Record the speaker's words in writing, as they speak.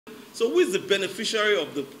So who is the beneficiary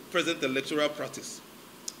of the present electoral practice?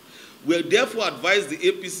 We therefore advise the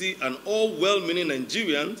APC and all well-meaning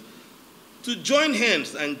Nigerians to join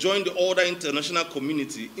hands and join the other international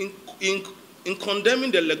community in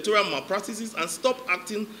condemning the electoral malpractices and stop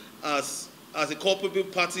acting as a culpable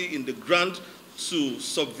party in the grant to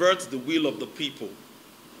subvert the will of the people.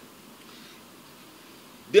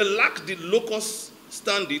 They lack the locus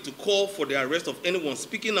standi to call for the arrest of anyone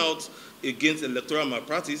speaking out against electoral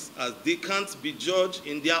malpractice, as they can't be judged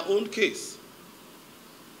in their own case.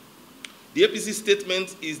 The APC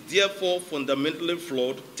statement is therefore fundamentally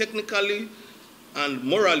flawed, technically and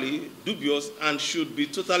morally dubious, and should be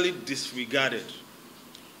totally disregarded.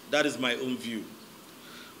 That is my own view.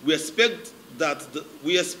 We expect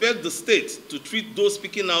the state to treat those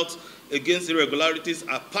speaking out against irregularities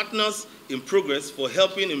as partners in progress for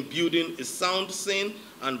helping in building a sound, sane,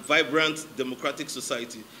 and vibrant democratic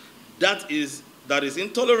society that is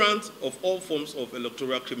intolerant of all forms of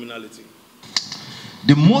electoral criminality.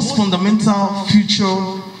 The most fundamental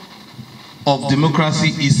feature of democracy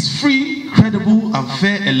is free, credible, and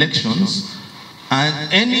fair elections,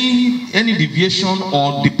 and any deviation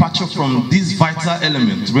or departure from this vital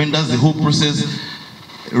element renders the whole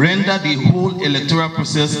electoral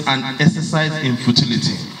process an exercise in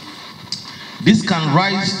futility. This can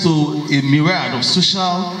rise to a myriad of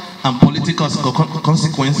social and political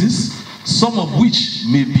consequences, some of which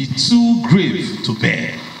may be too grave to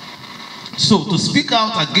bear. So, to speak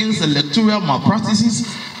out against electoral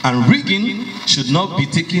malpractices and rigging should not be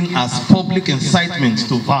taken as public incitement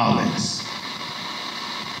to violence.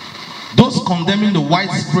 Those condemning the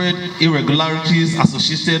widespread irregularities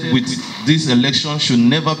associated with this election should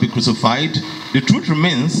never be crucified. The truth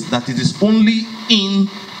remains that it is only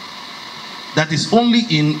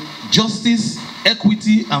in justice,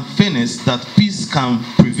 equity, and fairness that peace can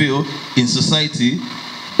prevail in society,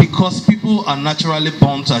 because people are naturally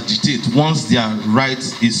born to agitate once their right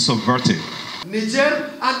is subverted.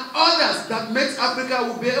 Niger and others that makes Africa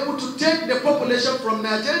will be able to take the population from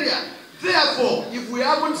Nigeria. Therefore, if we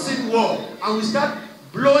haven't seen war and we start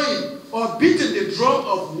blowing or beating the drum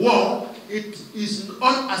of war, it is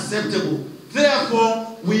unacceptable.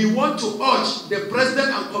 Therefore, we want to urge the President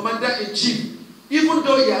and Commander-in-Chief, even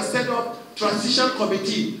though he has set up transition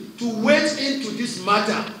committee, to wade into this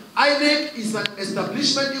matter. INEC is an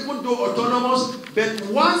establishment, even though autonomous, but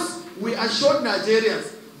once we assured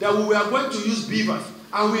Nigerians that we were going to use beavers,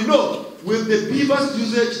 and we know with the beavers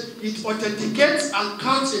usage, it authenticates and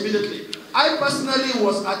counts immediately. I personally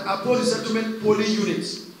was at Apollo Settlement polling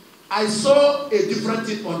units. I saw a different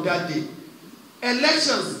thing on that day.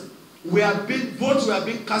 Votes were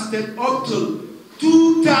being casted up till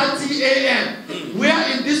 2:30 a.m.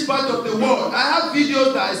 Where in this part of the world, I have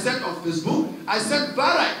videos that I sent on Facebook, I sent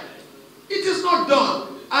Barai. It is not done.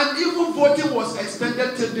 And even voting was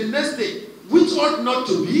extended till the next day, which ought not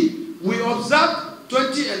to be. We observed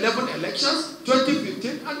 2011 elections,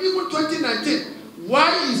 2015, and even 2019.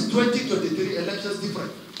 Why is 2023 elections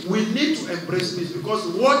different? We need to embrace peace, because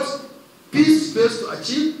what peace fails to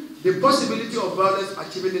achieve, the possibility of violence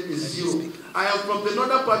achieving it is zero. I am from the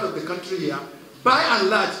northern part of the country here. By and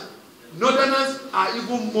large, Northerners are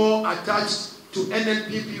even more attached to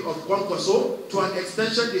NNPP of Kwankwaso, to an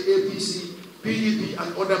extension the APC, PDP,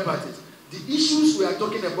 and other parties. The issues we are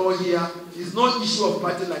talking about here is not issue of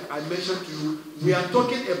party like I mentioned to you. We are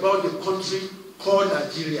talking about the country called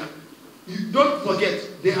Nigeria. You don't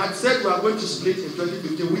forget, they had said we are going to split in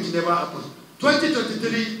 2015, which never happened.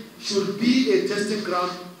 2023 should be a testing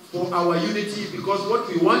ground for our unity, because what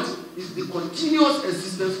we want is the continuous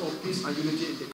existence of peace and unity in the country.